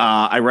book.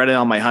 I read it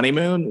on my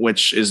honeymoon,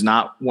 which is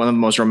not one of the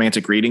most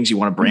romantic readings you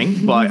want to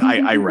bring, but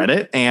I read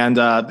it. And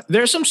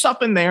there's some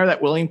stuff in there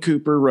that William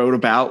Cooper wrote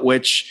about,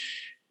 which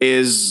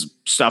is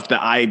stuff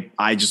that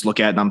I just look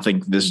at and I'm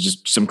thinking this is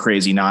just some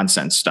crazy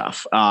nonsense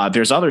stuff.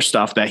 There's other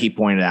stuff that he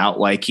pointed out,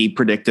 like he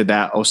predicted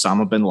that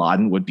Osama bin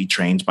Laden would be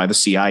trained by the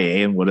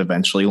CIA and would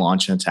eventually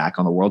launch an attack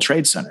on the World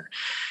Trade Center.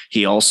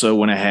 He also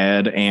went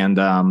ahead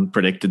and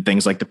predicted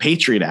things like the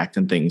Patriot Act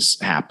and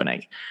things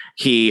happening.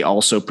 He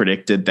also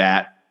predicted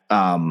that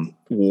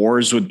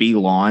wars would be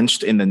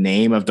launched in the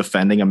name of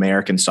defending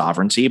American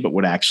sovereignty, but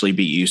would actually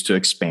be used to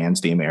expand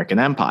the American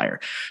empire.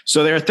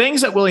 So there are things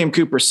that William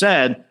Cooper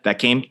said that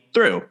came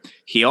through.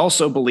 He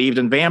also believed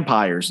in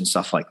vampires and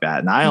stuff like that.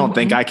 And I don't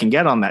think I can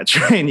get on that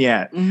train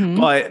yet. Mm-hmm.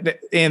 But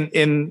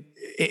in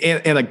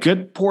a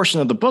good portion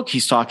of the book,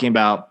 he's talking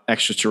about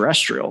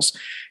extraterrestrials.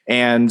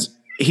 And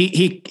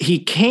he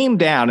came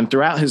down, and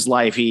throughout his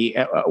life, he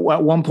at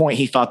one point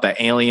he thought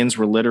that aliens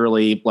were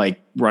literally like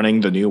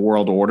running the new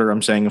world order.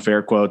 I'm saying in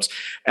fair quotes.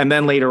 And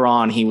then later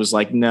on, he was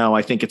like, no,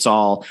 I think it's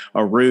all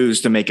a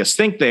ruse to make us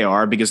think they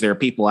are, because there are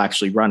people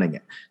actually running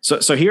it.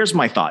 So here's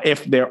my thought.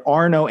 If there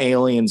are no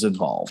aliens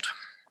involved,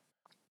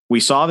 we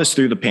saw this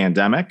through the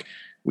pandemic.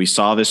 We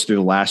saw this through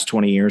the last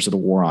 20 years of the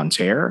war on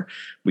terror.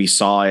 We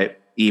saw it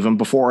even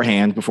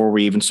beforehand, before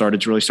we even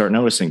started to really start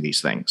noticing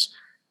these things.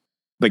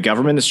 The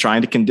government is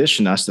trying to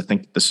condition us to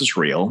think this is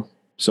real.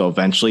 So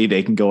eventually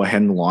they can go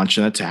ahead and launch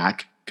an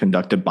attack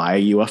conducted by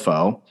a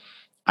UFO.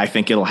 I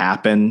think it'll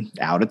happen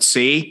out at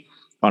sea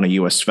on a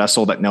U.S.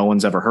 vessel that no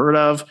one's ever heard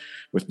of,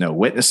 with no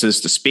witnesses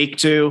to speak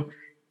to.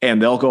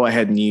 And they'll go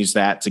ahead and use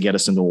that to get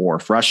us into war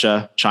with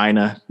Russia,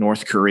 China,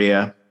 North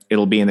Korea.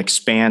 It'll be an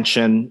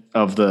expansion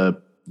of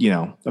the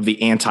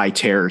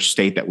anti-terror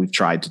state that we've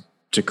tried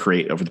to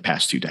create over the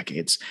past 2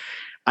 decades.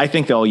 I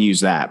think they'll use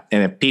that.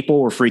 And if people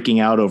were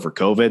freaking out over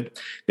COVID,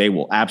 they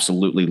will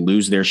absolutely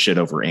lose their shit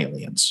over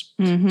aliens.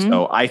 Mm-hmm.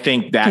 So I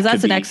think that, because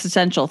that's an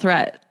existential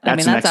threat.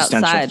 That's an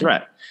existential outside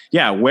threat.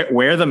 Yeah.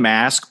 Wear the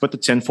mask, put the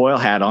tinfoil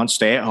hat on,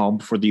 stay at home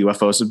before the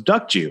UFOs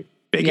abduct you.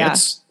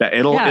 Bigots. Yeah.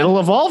 It'll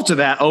evolve to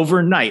that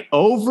overnight.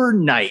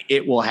 Overnight,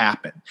 it will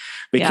happen,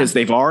 because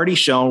they've already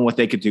shown what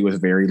they could do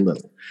with very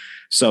little.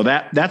 So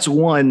that's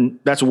one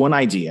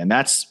idea. And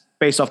that's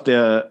based off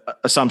the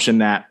assumption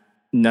that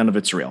none of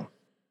it's real.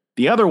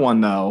 The other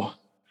one, though,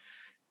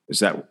 is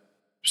that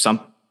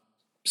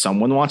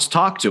someone wants to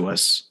talk to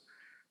us.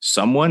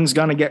 Someone's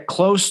going to get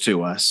close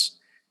to us.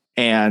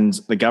 And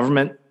the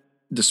government,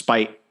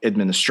 despite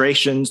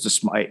administrations,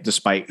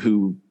 despite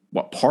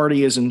what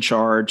party is in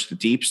charge, the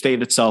deep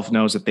state itself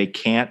knows that they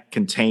can't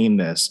contain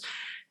this,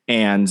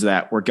 and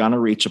that we're going to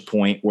reach a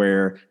point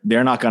where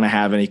they're not going to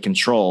have any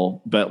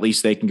control, but at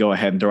least they can go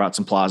ahead and throw out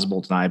some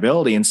plausible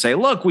deniability and say,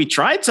 look, we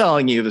tried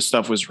telling you this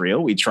stuff was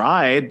real. We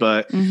tried,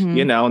 but now the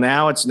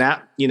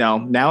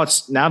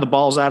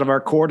ball's out of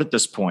our court at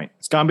this point.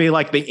 It's going to be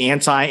like the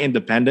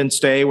anti-Independence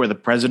Day, where the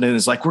president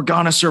is like, we're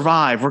going to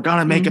survive. We're going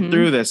to make it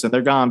through this. And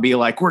they're going to be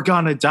like, we're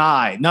going to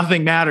die.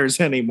 Nothing matters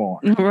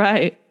anymore.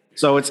 Right.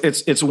 So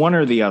it's one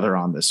or the other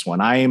on this one.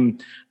 I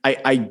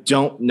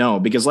don't know,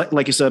 because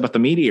like you said about the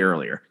media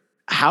earlier,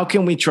 how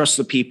can we trust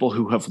the people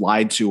who have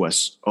lied to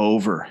us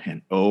over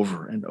and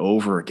over and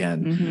over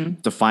again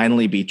to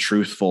finally be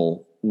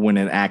truthful when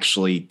it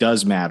actually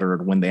does matter,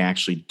 when they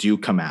actually do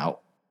come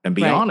out and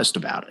be honest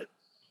about it?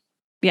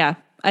 Yeah.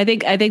 I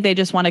think they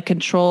just want to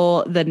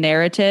control the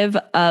narrative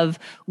of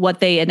what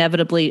they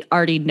inevitably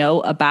already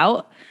know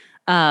about,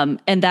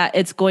 and that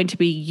it's going to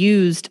be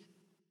used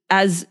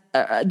as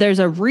there's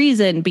a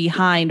reason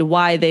behind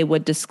why they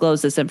would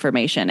disclose this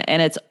information. And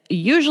it's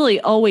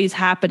usually always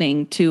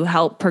happening to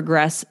help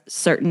progress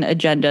certain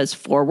agendas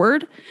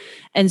forward.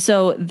 And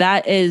so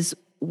that is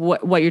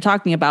what you're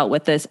talking about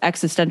with this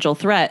existential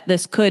threat.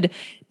 This could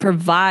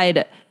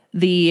provide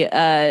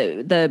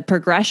the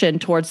progression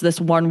towards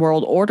this one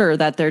world order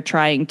that they're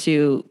trying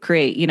to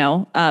create.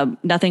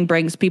 Nothing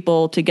brings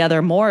people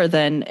together more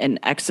than an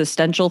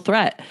existential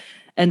threat.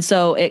 And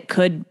so it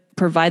could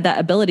provide that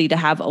ability to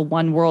have a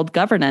one world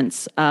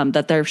governance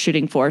that they're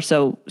shooting for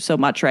so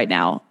much right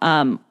now.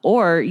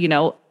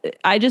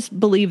 I just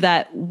believe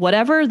that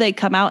whatever they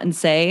come out and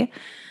say,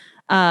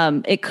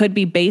 it could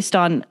be based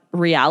on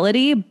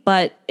reality,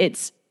 but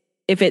if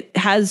it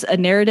has a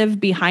narrative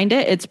behind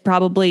it, it's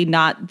probably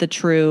not the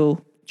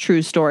true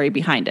story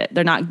behind it.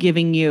 They're not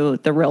giving you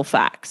the real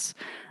facts.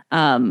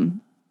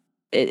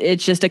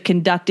 It's just a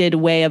conducted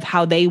way of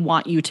how they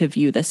want you to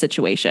view the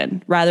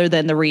situation rather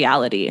than the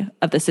reality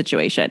of the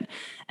situation.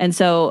 And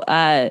so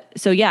I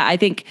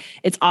think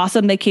it's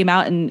awesome they came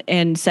out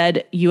and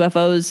said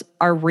UFOs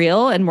are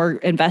real and we're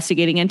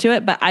investigating into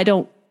it. But I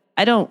don't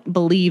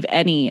believe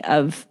any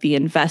of the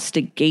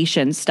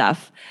investigation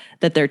stuff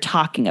that they're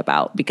talking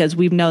about, because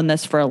we've known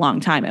this for a long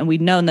time, and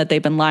we've known that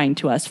they've been lying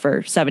to us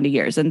for 70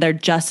 years, and they're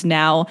just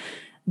now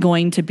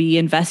going to be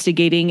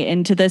investigating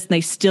into this, and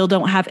they still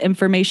don't have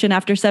information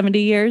after 70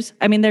 years.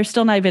 I mean, they're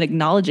still not even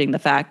acknowledging the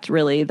fact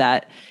really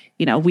that,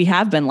 we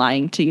have been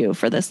lying to you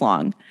for this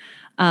long.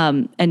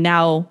 And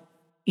now,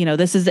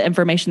 this is the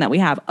information that we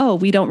have. Oh,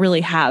 we don't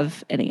really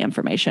have any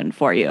information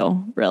for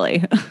you,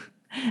 really.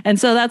 And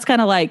so that's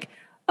kind of like,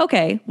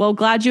 okay, well,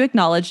 glad you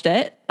acknowledged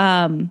it.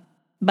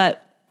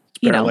 But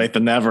better late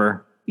than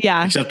never.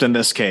 Yeah. Except in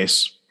this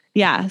case.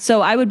 Yeah.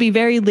 So I would be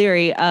very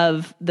leery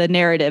of the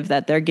narrative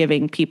that they're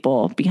giving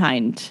people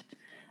behind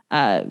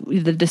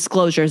the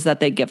disclosures that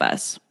they give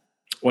us.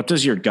 What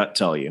does your gut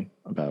tell you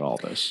about all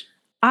this?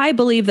 I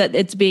believe that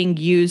it's being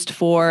used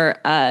for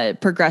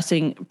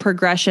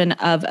progression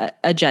of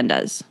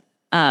agendas.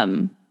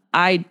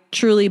 I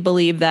truly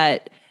believe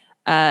that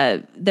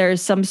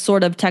there's some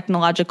sort of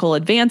technological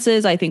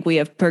advances. I think we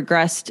have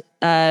progressed.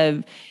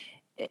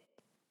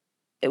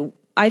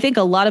 I think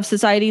a lot of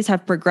societies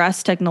have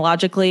progressed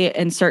technologically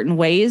in certain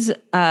ways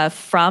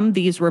from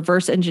these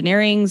reverse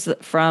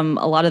engineerings, from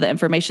a lot of the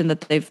information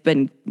that they've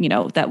been,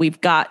 that we've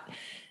got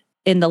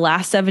in the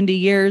last 70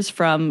 years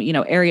from,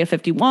 Area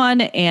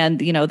 51, and,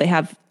 they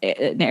have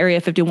an Area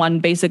 51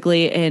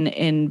 basically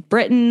in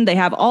Britain. They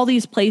have all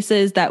these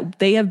places that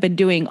they have been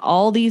doing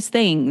all these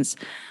things.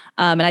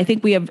 And I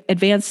think we have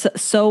advanced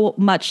so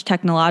much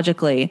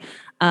technologically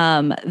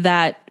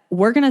that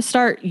we're going to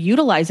start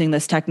utilizing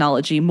this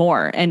technology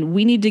more. And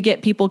we need to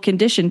get people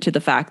conditioned to the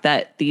fact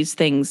that these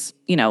things,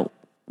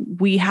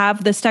 we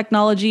have this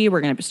technology.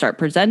 We're going to start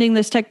presenting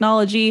this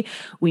technology.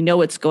 We know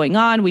what's going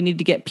on. We need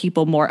to get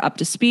people more up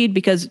to speed,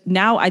 because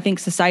now I think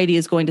society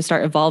is going to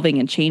start evolving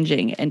and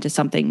changing into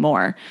something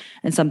more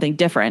and something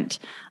different,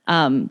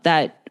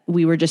 that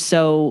we were just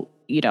so,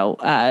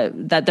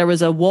 that there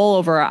was a wool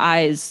over our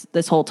eyes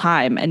this whole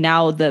time. And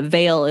now the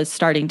veil is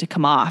starting to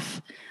come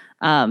off.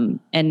 And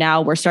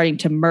now we're starting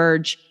to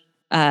merge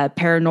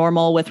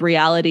paranormal with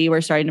reality.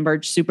 We're starting to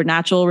merge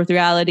supernatural with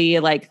reality.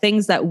 Like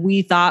things that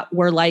we thought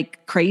were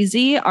like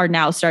crazy are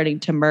now starting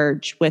to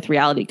merge with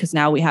reality, because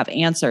now we have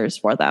answers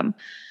for them.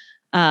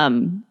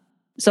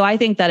 So I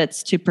think that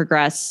it's to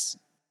progress,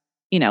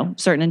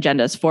 certain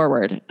agendas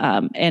forward,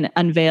 and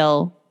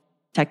unveil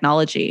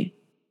technology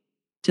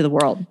to the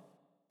world.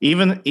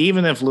 Even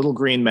if little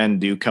green men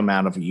do come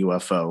out of a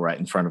UFO right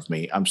in front of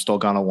me, I'm still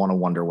going to want to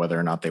wonder whether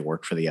or not they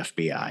work for the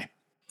FBI.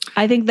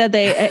 I think that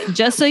they,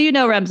 just so you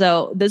know,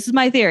 Remzo, this is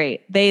my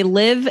theory. They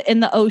live in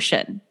the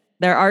ocean.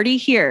 They're already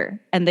here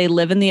and they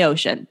live in the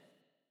ocean.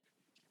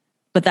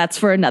 But that's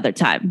for another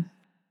time.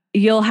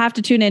 You'll have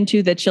to tune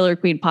into the Chiller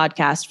Queen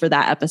podcast for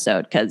that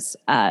episode, because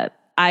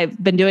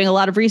I've been doing a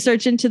lot of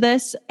research into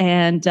this,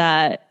 and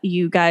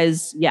you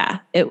guys,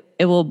 it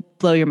will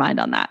blow your mind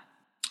on that.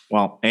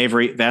 Well,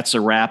 Avery, that's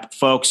a wrap.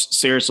 Folks,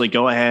 seriously,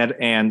 go ahead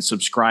and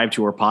subscribe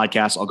to our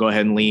podcast. I'll go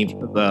ahead and leave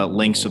the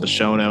links to the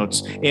show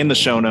notes in the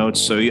show notes,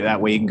 so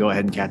that way you can go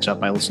ahead and catch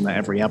up. I listen to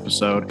every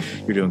episode.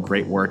 You're doing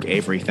great work,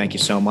 Avery. Thank you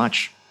so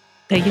much.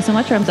 Thank you so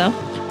much, Remzo.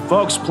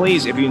 Folks,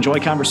 please, if you enjoy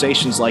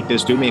conversations like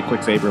this, do me a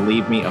quick favor.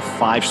 Leave me a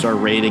 5-star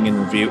rating and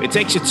review. It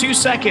takes you 2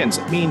 seconds.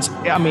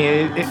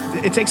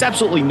 It takes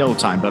absolutely no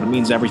time, but it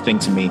means everything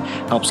to me.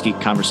 Helps keep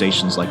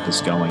conversations like this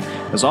going.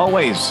 As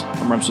always,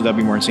 I'm Remzo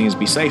W. Martinez.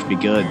 Be safe, be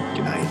good.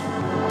 Good night.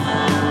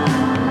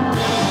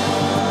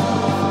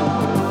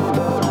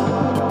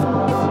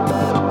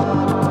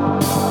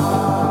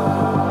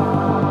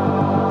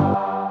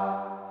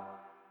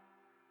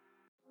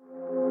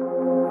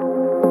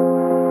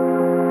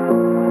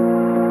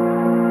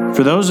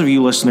 For those of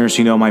you listeners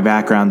who know my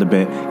background a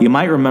bit, you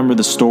might remember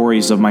the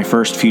stories of my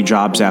first few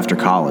jobs after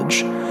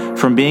college.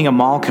 From being a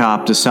mall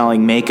cop to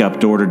selling makeup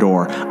door to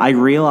door, I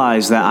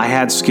realized that I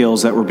had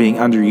skills that were being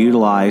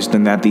underutilized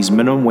and that these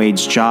minimum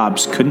wage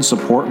jobs couldn't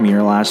support me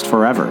or last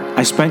forever.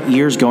 I spent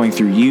years going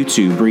through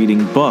YouTube,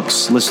 reading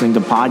books, listening to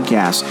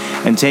podcasts,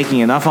 and taking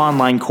enough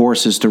online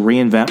courses to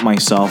reinvent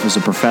myself as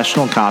a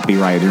professional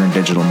copywriter and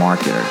digital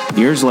marketer.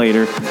 Years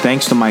later,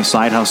 thanks to my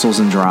side hustles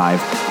and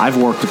drive,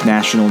 I've worked with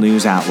national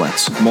news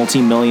outlets,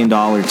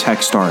 multi-million-dollar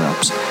tech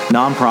startups,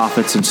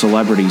 nonprofits, and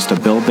celebrities to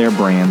build their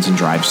brands and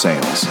drive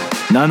sales.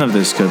 None of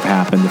this could have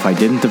happened if I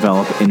didn't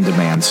develop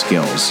in-demand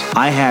skills.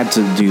 I had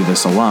to do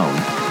this alone,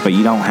 but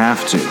you don't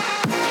have to.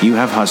 You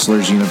have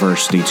Hustlers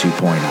University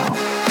 2.0.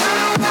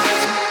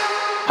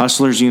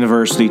 Hustlers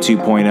University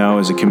 2.0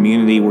 is a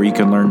community where you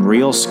can learn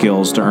real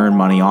skills to earn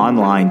money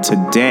online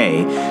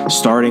today,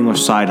 starting with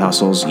side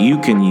hustles you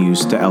can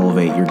use to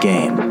elevate your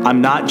game.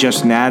 I'm not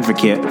just an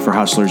advocate for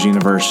Hustlers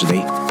University,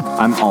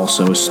 I'm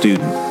also a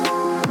student.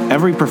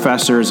 Every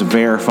professor is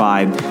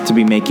verified to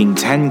be making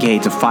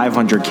 $10K to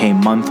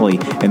 $500K monthly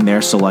in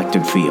their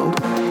selected field.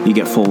 You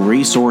get full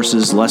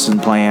resources, lesson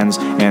plans,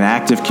 and an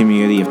active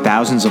community of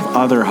thousands of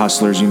other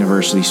Hustlers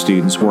University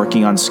students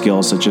working on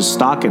skills such as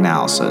stock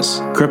analysis,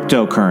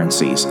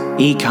 cryptocurrencies,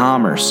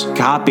 e-commerce,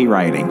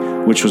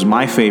 copywriting, which was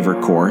my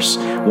favorite course,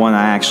 one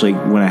I actually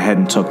went ahead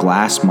and took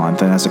last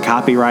month. And as a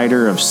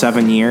copywriter of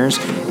 7 years,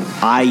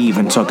 I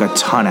even took a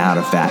ton out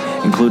of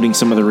that, including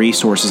some of the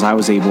resources I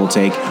was able to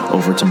take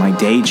over to my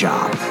day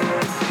job.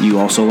 You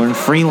also learn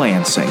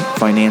freelancing,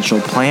 financial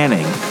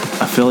planning,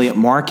 affiliate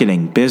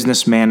marketing,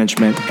 business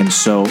management, and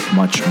so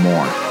much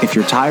more. If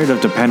you're tired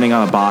of depending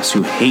on a boss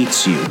who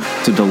hates you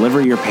to deliver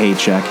your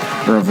paycheck,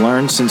 or have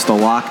learned since the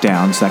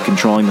lockdowns that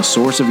controlling the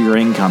source of your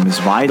income is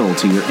vital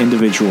to your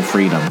individual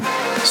freedom,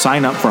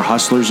 sign up for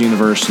Hustlers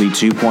University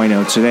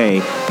 2.0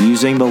 today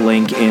using the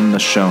link in the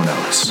show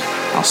notes.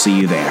 I'll see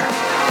you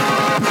there.